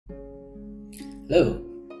Hello,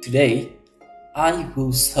 today I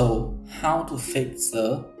will show how to fix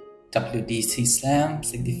the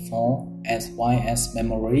Wdcsam64.sys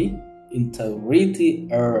memory integrity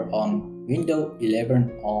error on Windows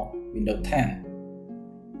 11 or Windows 10.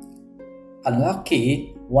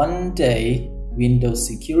 Unlucky, one day Windows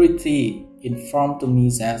security informed me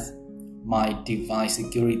that my device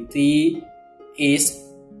security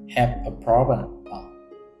have a problem.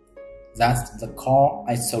 That the core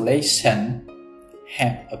isolation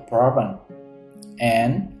have a problem,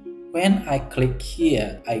 and when I click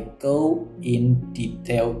here, I go in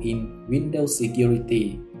detail in Windows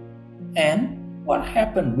security. And what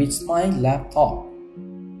happened with my laptop?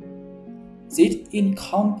 Is it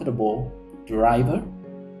incompatible driver?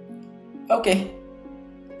 Okay,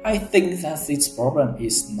 I think that this problem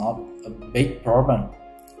is not a big problem.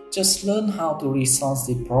 Just learn how to resolve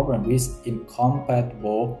the problem with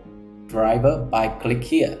incompatible driver by click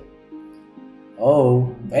here. Oh,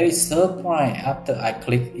 very surprised after I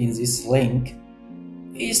click in this link.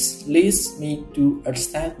 It leads me to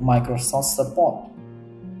access Microsoft support.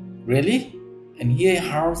 Really? And here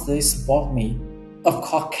how they support me? Of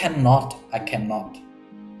course I cannot.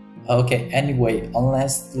 Okay, anyway,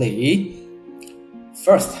 honestly,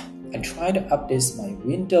 first I try to update my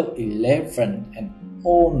Windows 11 and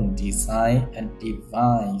own design and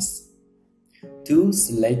device to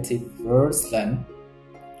selected version,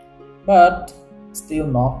 but still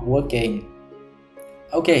not working.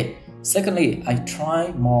 Okay, secondly, I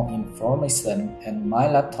try more information and my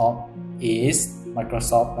laptop is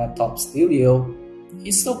Microsoft Laptop Studio.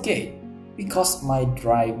 It's okay because my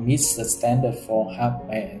drive meets the standard for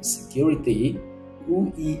hardware and security.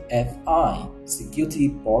 UEFI security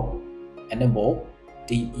port enable,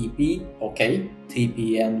 DEP okay,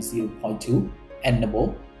 TPM 0.2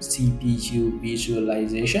 enable, CPU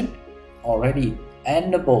visualization already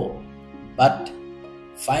enable. But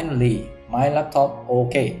finally my laptop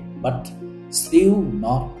okay, but still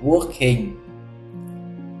not working.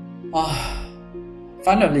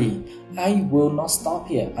 Finally, I will not stop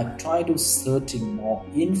here. I try to searching more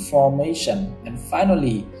information, and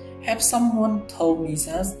finally have someone told me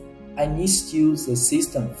that I need to use the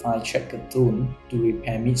system file checker tool to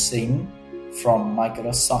repair missing from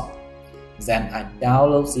Microsoft. Then I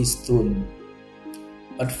download this tool,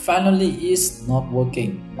 but finally it's not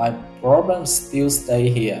working. My problem still stay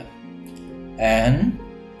here, and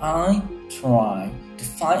I try to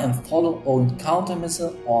find and follow all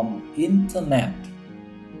countermeasures on internet.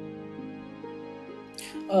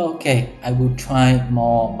 Okay, I will try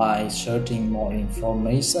more by searching more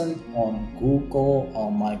information on Google or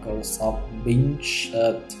Microsoft Bing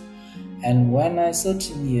search. And when I search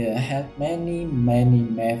here, I have many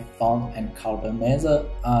methods and countermeasures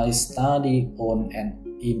I study on and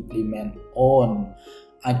implement on.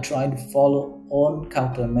 I try to follow on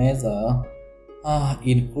countermeasures,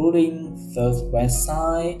 including third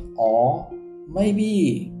website, or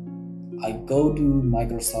maybe I go to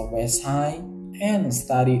Microsoft website and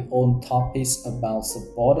study on topics about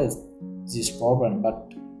supported this problem.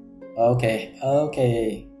 But okay,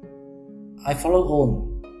 I follow on,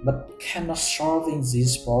 but cannot solving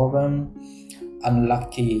this problem.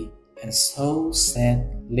 Unlucky and so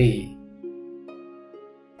sadly.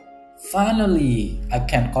 Finally, I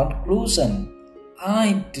can conclusion.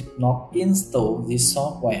 I did not install this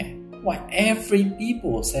software. Why every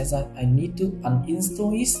people says that I need to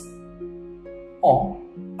uninstall it or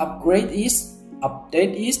upgrade it,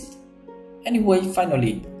 update it. Anyway,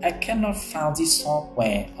 finally, I cannot find this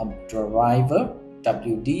software on driver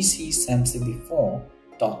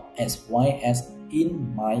Wdcsam64.sys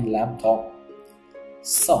in my laptop.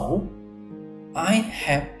 So I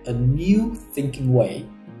have a new thinking way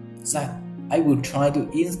that I will try to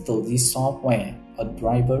install this software on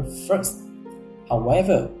driver first.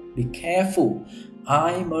 However, be careful.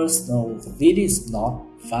 I must know that it is not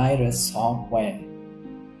virus software.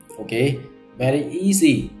 Okay, very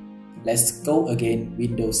easy. Let's go again.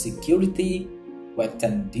 Windows security,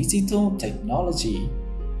 Western digital technology.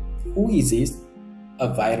 Who is this? A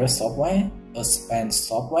virus software? A spam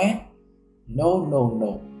software?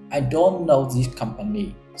 No. I don't know this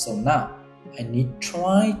company. So now I need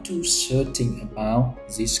try to searching about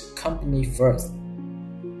this company first.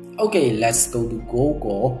 Okay, let's go to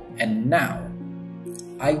Google, and now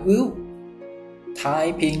I will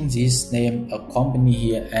typing this name a company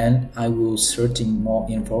here, and I will searching more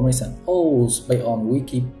information. Oh, based on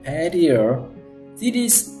Wikipedia, this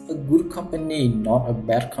is a good company, not a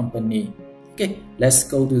bad company. Okay, let's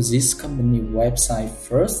go to this company website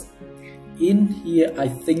first. In here, I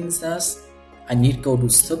think that I need to go to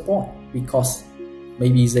support because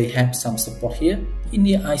maybe they have some support here. in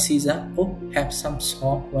here I see that, oh, have some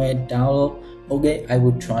software download. Okay, I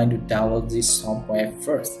will try to download this software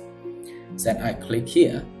first. Then I click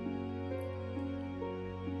here.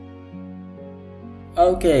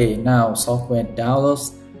 Okay, now software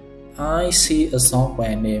downloads. I see a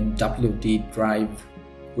software named WD Drive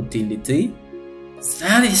Utility.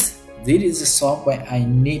 This is the software I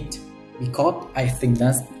need because I think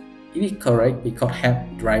that it is correct because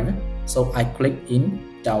have driver. So I click in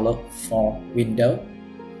download for Windows.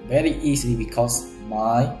 Very easy because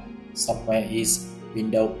my software is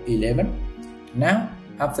Windows 11. Now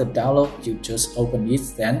after download, you just open it,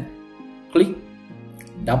 then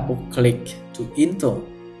double click to install.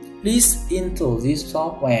 Please install this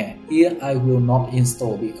software. Here I will not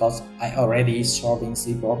install because I already solving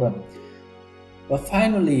the problem. But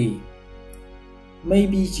finally,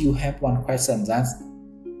 maybe you have one question, that's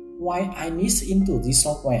why I need to install this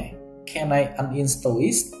software. Can I uninstall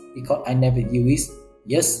it because I never use it?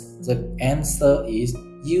 Yes, the answer is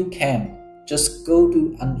you can. Just go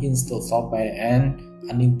to uninstall software and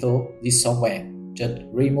uninstall this software. Just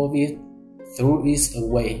remove it, throw it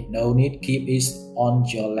away. No need keep it on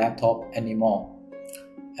your laptop anymore.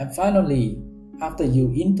 And finally, after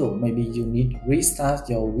you install, maybe you need restart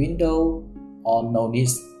your Windows or no need.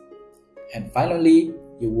 And finally,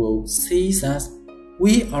 you will see that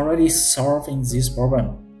we already solving this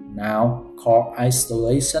problem. Now core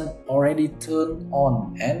isolation already turned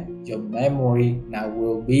on and your memory now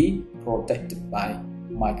will be protected by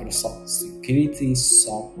Microsoft security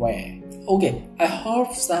software. Okay, I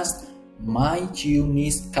hope that my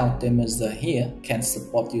unique countermeasure here can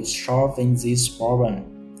support you solving this problem.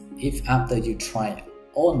 If after you try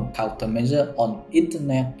on countermeasure on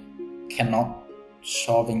internet cannot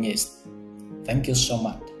solving it. Thank you so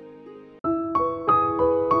much.